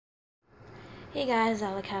Hey guys,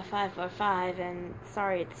 Alaka545, and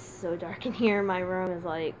sorry it's so dark in here. My room is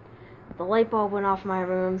like, the light bulb went off in my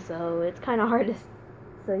room, so it's kind of hard to,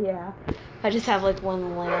 so yeah. I just have like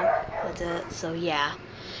one lamp, that's it, so yeah.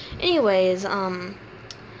 Anyways, I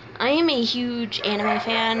am a huge anime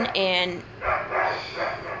fan, and,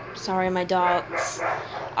 sorry my dogs,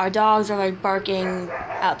 our dogs are like barking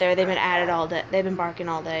out there. They've been at it all day, they've been barking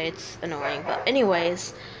all day, it's annoying, but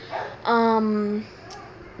anyways,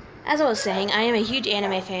 as I was saying, I am a huge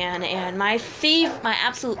anime fan, and my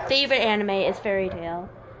absolute favorite anime is Fairy Tail.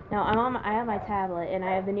 Now, I have my tablet, and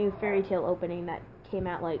I have the new Fairy Tail opening that came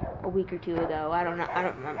out like a week or two ago. I don't know, I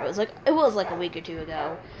don't remember. It was like a week or two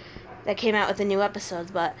ago that came out with the new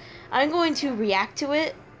episodes, but I'm going to react to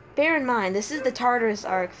it. Bear in mind, this is the Tartarus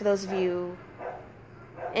arc for those of you.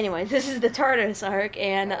 Anyways, this is the Tartarus arc,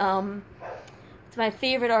 and it's my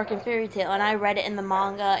favorite arc in Fairy Tail, and I read it in the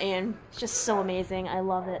manga, and it's just so amazing. I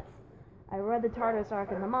love it. I read the Tartarus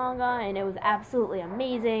arc in the manga, and it was absolutely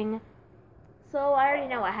amazing. So I already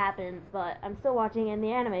know what happens, but I'm still watching it in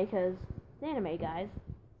the anime, because it's anime, guys.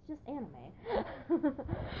 It's just anime.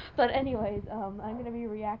 But anyways, I'm going to be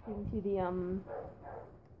reacting to the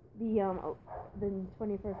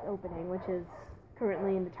 21st opening, which is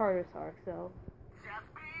currently in the Tartarus arc, so...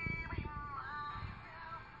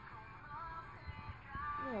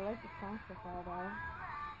 Yeah, I like the song so far, though.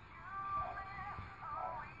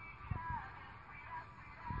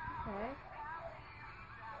 Okay.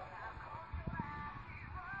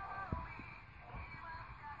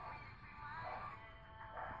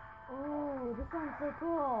 Oh, this sounds so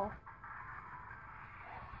cool.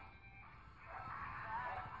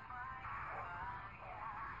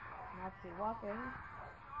 Natsu walking.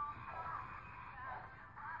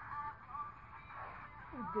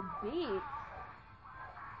 Good beat.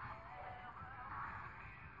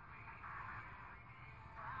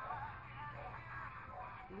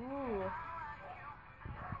 Ooh.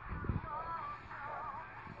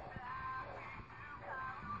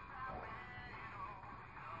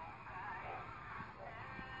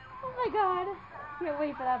 Oh my god. Can't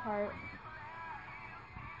wait for that part.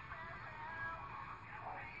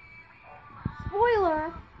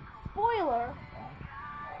 Spoiler! Spoiler!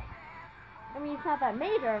 I mean, it's not that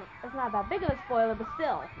major, it's not that big of a spoiler, but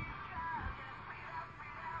still.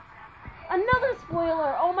 Another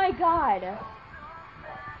spoiler! Oh my god!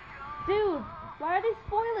 Dude, why are they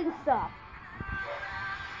spoiling stuff?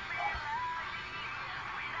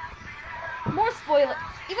 More spoilers.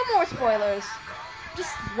 Even more spoilers.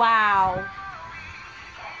 Just wow.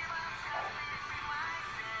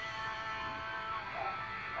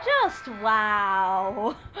 Just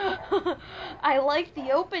wow. I liked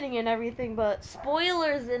the opening and everything, but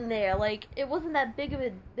spoilers in there. Like, it wasn't that big of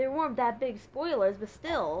a... There weren't that big spoilers, but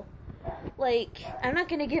still. Like, I'm not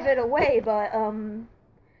gonna give it away, but,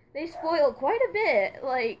 they spoiled quite a bit.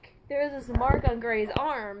 Like, there's this mark on Gray's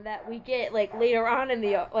arm that we get, like, later on in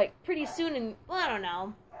the... Like, pretty soon in... Well, I don't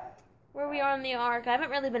know where we are in the arc. I haven't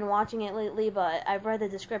really been watching it lately, but I've read the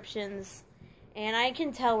descriptions, and I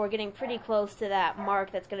can tell we're getting pretty close to that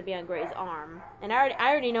mark that's going to be on Gray's arm. And I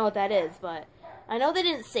already know what that is, but I know they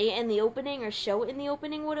didn't say it in the opening or show it in the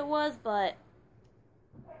opening what it was, but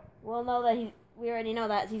we'll know that we already know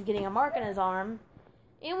that he's getting a mark on his arm,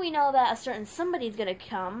 and we know that a certain somebody's going to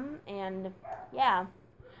come, and yeah.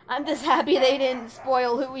 I'm just happy they didn't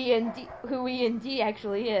spoil who E&D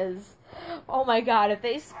actually is. Oh my god, if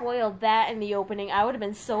they spoiled that in the opening, I would have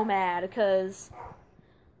been so mad, because...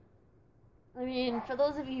 I mean, for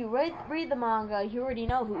those of you who read the manga, you already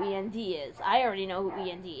know who E&D is. I already know who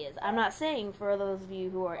E&D is. I'm not saying for those of you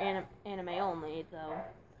who are anime only, though.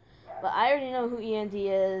 But I already know who E&D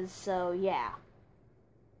is, so yeah.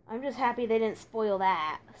 I'm just happy they didn't spoil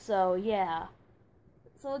that, so yeah.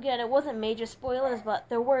 So again, it wasn't major spoilers, but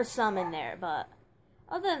there were some in there, but...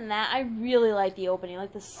 Other than that, I really liked the opening.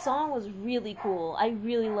 Like, the song was really cool. I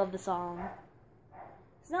really loved the song.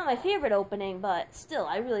 It's not my favorite opening, but still,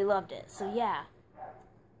 I really loved it. So, yeah.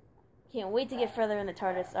 Can't wait to get further in the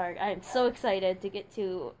Tartarus arc. I am so excited to get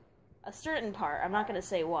to a certain part. I'm not going to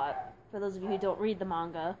say what, for those of you who don't read the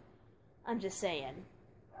manga. I'm just saying.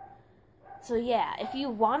 So, yeah, if you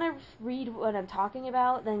want to read what I'm talking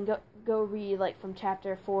about, then go read, like, from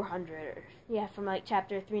chapter 400. Yeah, from, like,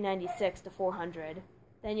 chapter 396 to 400.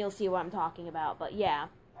 Then you'll see what I'm talking about. But yeah,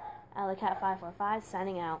 Alleycat545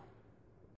 signing out.